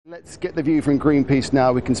Let's get the view from Greenpeace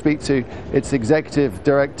now. We can speak to its Executive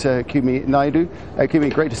Director, Kumi Naidoo. Kumi,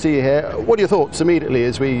 great to see you here. What are your thoughts immediately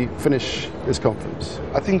as we finish this conference?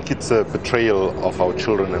 I think it's a betrayal of our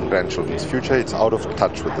children and grandchildren's future. It's out of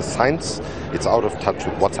touch with the science. It's out of touch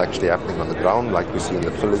with what's actually happening on the ground, like we see in the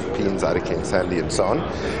Philippines, Hurricane Sandy, and so on.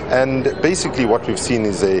 And basically what we've seen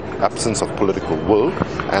is an absence of political will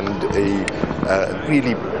and a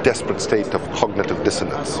really desperate state of cognitive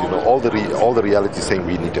dissonance. You know, all the reality is saying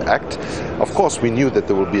we need to act. Of course, we knew that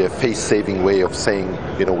there would be a face-saving way of saying,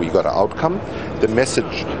 you know, we got an outcome. The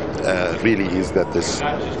message really is that there's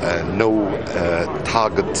no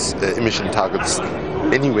targets, emission targets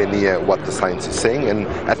anywhere near what the science is saying, and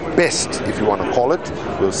at best, if you want to call it,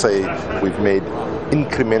 we'll say we've made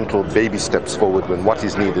incremental baby steps forward when what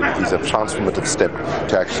is needed is a transformative step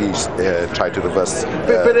to actually try to reverse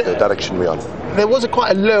the direction we're on. There was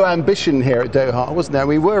quite a low ambition here at Doha, wasn't there?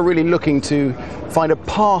 We were really looking to find a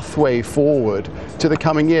pathway forward to the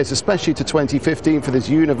coming years, especially to 2015 for this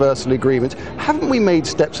universal agreement. Haven't we made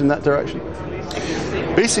steps in that direction?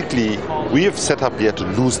 Basically, we have set up here to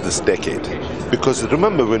lose this decade. Because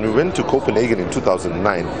remember, when we went to Copenhagen in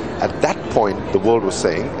 2009, at that point the world was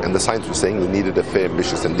saying, and the science was saying, we needed a fair,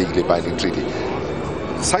 ambitious and legally binding treaty.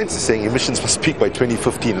 The science is saying emissions must peak by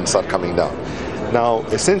 2015 and start coming down. Now,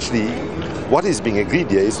 essentially, what is being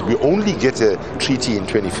agreed here is we only get a treaty in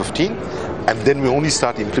 2015, and then we only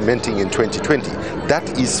start implementing in 2020.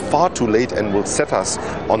 That is far too late and will set us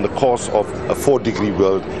on the course of a 4-degree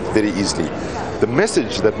world very easily. The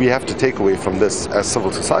message that we have to take away from this as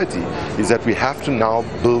civil society is that we have to now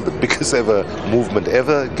build the biggest ever movement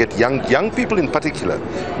ever, get young people in particular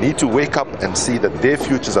need to wake up and see that their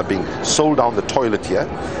futures are being sold down the toilet here,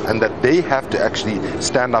 and that they have to actually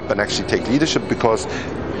stand up and actually take leadership, because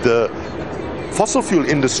the fossil fuel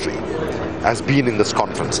industry has been in this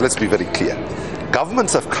conference. Let's be very clear.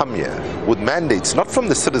 Governments have come here with mandates, not from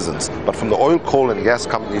the citizens, but from the oil, coal and gas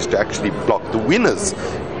companies to actually block. The winners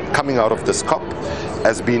coming out of this COP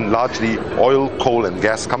has been largely oil, coal and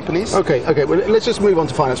gas companies. Okay, well, let's just move on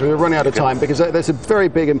to finance. We're running out of time because there's a very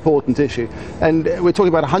big important issue, and we're talking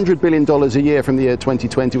about $100 billion a year from the year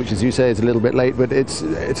 2020, which, as you say, is a little bit late, but it's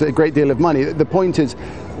a great deal of money. The point is,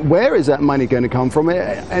 where is that money going to come from?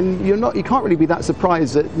 And you can't really be that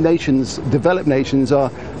surprised that nations, developed nations,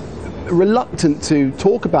 are reluctant to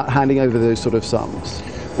talk about handing over those sort of sums.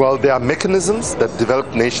 Well, there are mechanisms that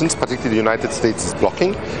developed nations, particularly the United States, is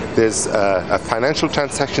blocking. There's a financial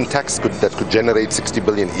transaction tax that could generate 60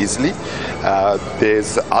 billion easily.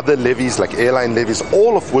 There's other levies like airline levies,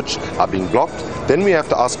 all of which are being blocked. Then we have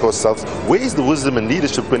to ask ourselves, where is the wisdom and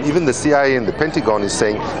leadership when even the CIA and the Pentagon is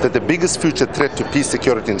saying that the biggest future threat to peace,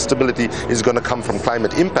 security and stability is going to come from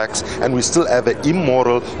climate impacts, and we still have an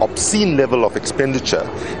immoral, obscene level of expenditure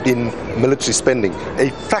in military spending. A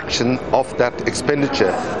fraction of that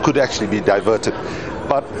expenditure could actually be diverted.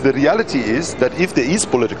 But the reality is that if there is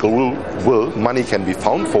political will, money can be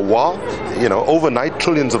found for war. You know, overnight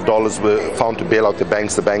trillions of dollars were found to bail out the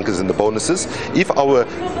banks, the bankers and the bonuses. If our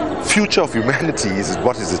future of humanity is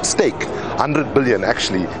what is at stake, 100 billion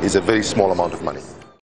actually is a very small amount of money.